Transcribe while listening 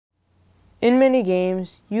In many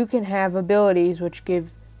games, you can have abilities which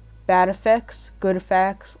give bad effects, good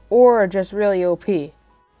effects, or are just really OP. In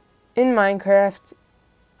Minecraft,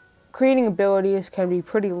 creating abilities can be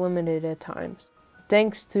pretty limited at times.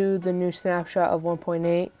 Thanks to the new snapshot of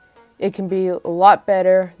 1.8, it can be a lot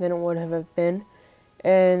better than it would have been,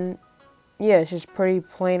 and yeah, it's just pretty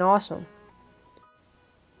plain awesome.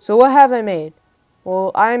 So what have I made?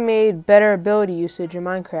 Well, I made better ability usage in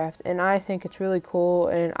Minecraft, and I think it's really cool,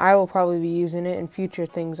 and I will probably be using it in future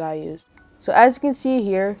things I use. So as you can see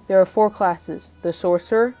here, there are 4 classes: the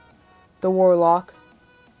Sorcerer, the Warlock,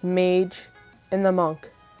 the Mage, and the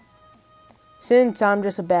Monk. Since I'm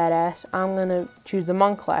just a badass, I'm going to choose the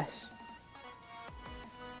Monk class.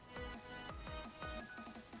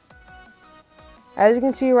 As you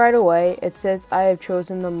can see right away, it says I have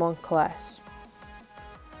chosen the Monk class.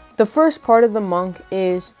 The first part of the Monk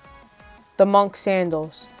is the Monk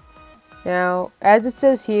Sandals. Now, as it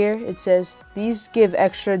says here, it says these give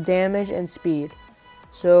extra damage and speed.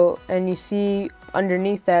 So, and you see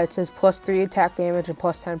underneath that it says plus 3 attack damage and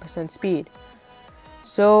plus 10% speed.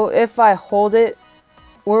 So if I hold it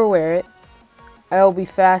or wear it, I will be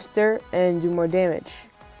faster and do more damage.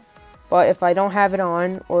 But if I don't have it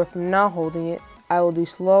on, or if I'm not holding it, I will do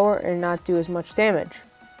slower and not do as much damage.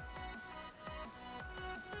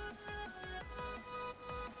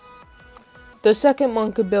 The second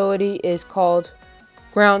Monk ability is called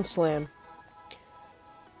Ground Slam.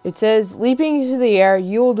 It says, leaping into the air,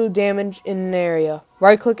 you will do damage in an area.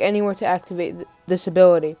 Right-click anywhere to activate this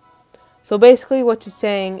ability. So basically what it's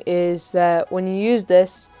saying is that when you use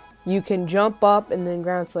this, you can jump up and then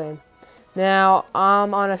ground slam. Now,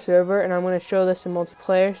 I'm on a server and I'm going to show this in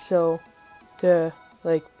multiplayer, so to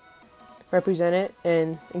like represent it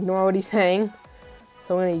and ignore what he's saying.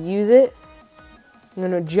 So I'm going to use it. I'm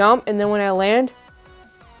going to jump, and then when I land,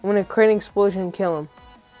 I'm going to create an explosion and kill him.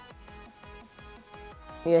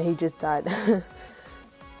 Yeah, he just died.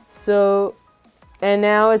 So, and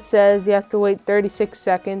now it says you have to wait 36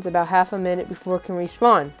 seconds, about half a minute, before it can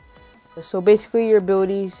respawn. So basically your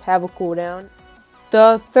abilities have a cooldown.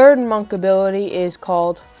 The third Monk ability is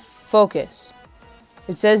called Focus.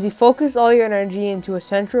 It says you focus all your energy into a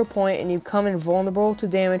central point and you become invulnerable to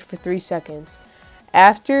damage for 3 seconds.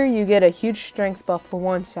 After, you get a huge strength buff for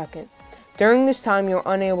 1 second. During this time, you're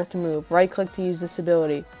unable to move. Right-click to use this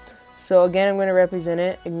ability. So again, I'm going to represent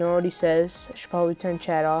it. Ignore what he says. I should probably turn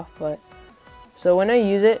chat off, but... So when I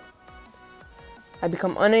use it, I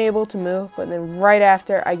become unable to move, but then right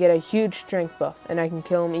after, I get a huge strength buff, and I can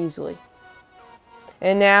kill him easily.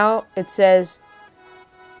 And now, it says,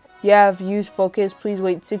 you have used Focus. Please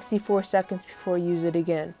wait 64 seconds before you use it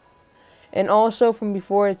again. And also from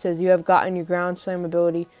before, it says you have gotten your Ground Slam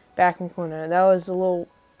ability back in corner. That was a little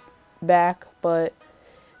back, but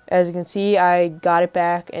as you can see, I got it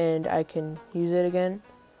back and I can use it again.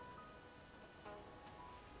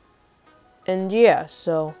 And yeah,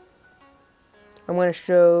 so I'm going to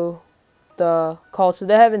show the Call to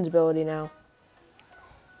the Heavens ability now.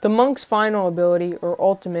 The Monk's final ability, or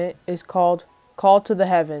ultimate, is called Call to the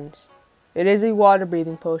Heavens. It is a water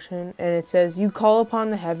breathing potion, and it says you call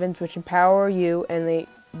upon the heavens which empower you, and they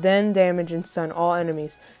then damage and stun all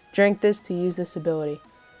enemies. Drink this to use this ability.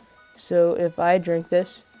 So if I drink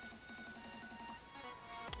this,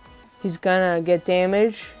 he's gonna get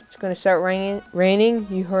damage. It's gonna start raining.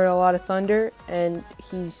 You heard a lot of thunder, and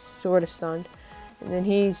he's sort of stunned. And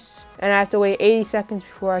then I have to wait 80 seconds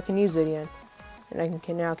before I can use it again. And I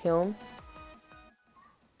can now kill him.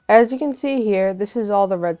 As you can see here, this is all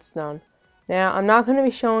the redstone. Now, I'm not going to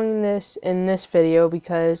be showing this in this video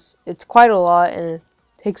because it's quite a lot and it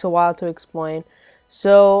takes a while to explain.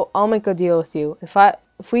 So, I'll make a deal with you.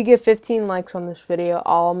 If we get 15 likes on this video,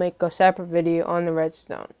 I'll make a separate video on the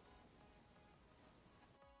redstone.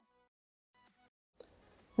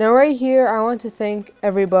 Now right here, I want to thank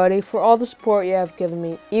everybody for all the support you have given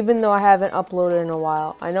me, even though I haven't uploaded in a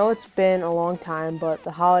while. I know it's been a long time, but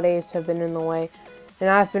the holidays have been in the way, and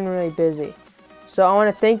I've been really busy. So I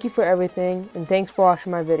want to thank you for everything, and thanks for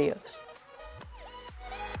watching my videos.